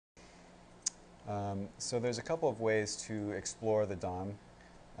So there's a couple of ways to explore the DOM.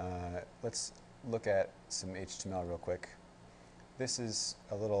 Let's look at some HTML real quick. This is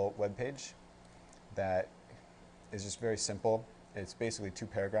a little web page that is just very simple. It's basically two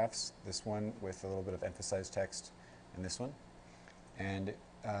paragraphs, this one with a little bit of emphasized text and this one. And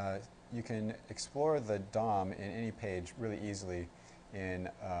you can explore the DOM in any page really easily in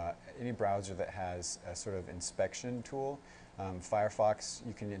any browser that has a sort of inspection tool. Firefox,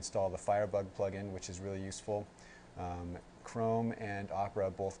 you can install the Firebug plugin, which is really useful. Chrome and Opera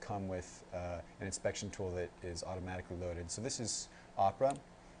both come with an inspection tool that is automatically loaded. So this is Opera,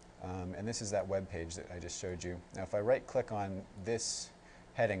 and this is that web page that I just showed you. Now if I right-click on this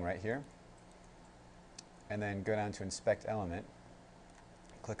heading right here, and then go down to Inspect Element,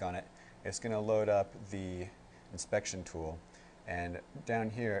 click on it, it's going to load up the inspection tool. And down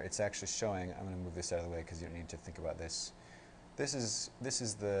here, it's actually showing, I'm going to move this out of the way because you don't need to think about this. This is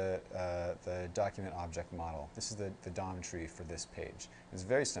the document object model. This is the DOM tree for this page. It's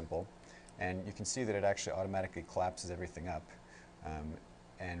very simple, and you can see that it actually automatically collapses everything up.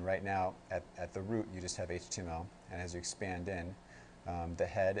 And right now, at the root, you just have HTML, and as you expand in, the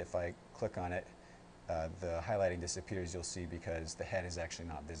head, if I click on it, the highlighting disappears, you'll see, because the head is actually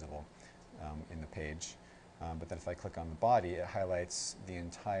not visible in the page. But then if I click on the body, it highlights the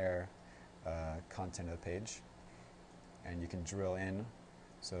entire content of the page. And you can drill in.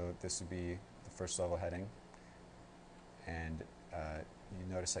 So this would be the first level heading. And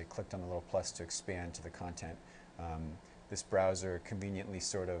you notice I clicked on the little plus to expand to the content. This browser conveniently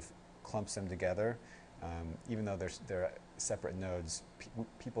sort of clumps them together. Even though they're separate nodes,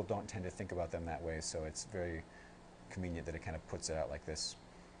 people don't tend to think about them that way, so it's very convenient that it kind of puts it out like this.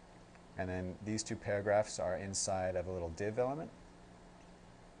 And then these two paragraphs are inside of a little div element.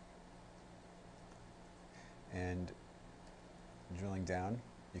 And drilling down,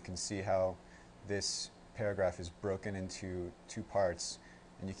 you can see how this paragraph is broken into two parts,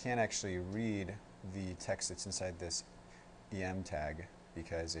 and you can't actually read the text that's inside this EM tag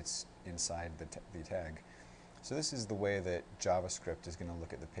because it's inside the tag. So this is the way that JavaScript is going to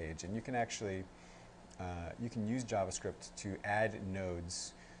look at the page, and you can actually you can use JavaScript to add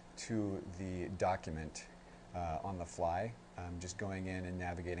nodes to the document on the fly, just going in and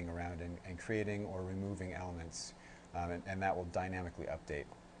navigating around and creating or removing elements, and that will dynamically update.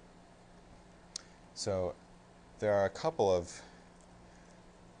 So there are a couple of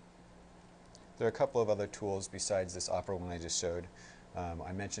other tools besides this Opera one I just showed.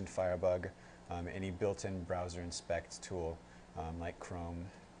 I mentioned Firebug. Any built-in browser inspect tool like Chrome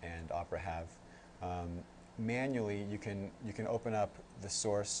and Opera have. Manually, you can open up the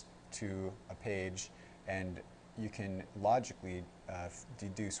source to a page, and you can logically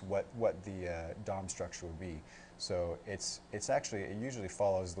deduce what the DOM structure would be. So it usually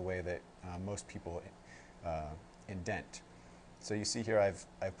follows the way that most people indent. So you see here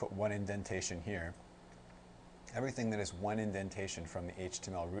I've put one indentation here. Everything that is one indentation from the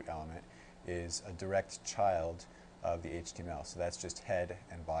HTML root element is a direct child of the HTML. So that's just head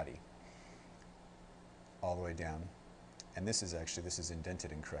and body all the way down. And this is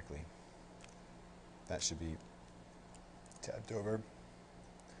indented incorrectly. That should be tabbed over,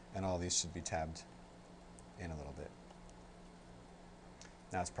 and all these should be tabbed in a little bit.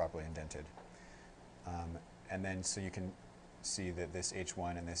 Now it's properly indented. And then so you can see that this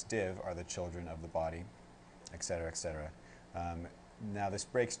H1 and this div are the children of the body, etc., etc. Now this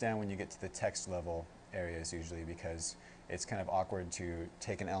breaks down when you get to the text level areas usually, because it's kind of awkward to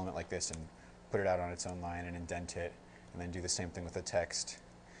take an element like this and put it out on its own line and indent it, and then do the same thing with the text.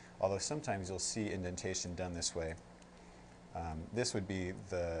 Although sometimes you'll see indentation done this way. This would be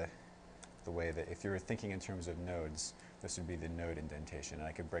the way that, if you were thinking in terms of nodes, this would be the node indentation, and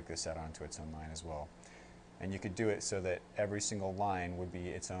I could break this out onto its own line as well. And you could do it so that every single line would be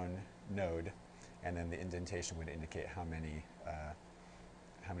its own node, and then the indentation would indicate how many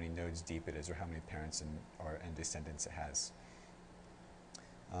nodes deep it is, or how many parents and descendants it has.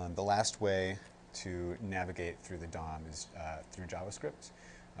 The last way to navigate through the DOM is through JavaScript.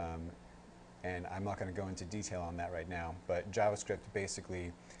 And I'm not going to go into detail on that right now, but JavaScript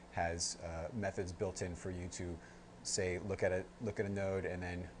basically has methods built in for you to say, look at a node and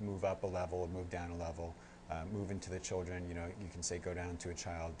then move up a level, move down a level, move into the children. You can say go down to a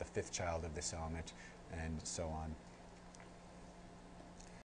child, the fifth child of this element, and so on.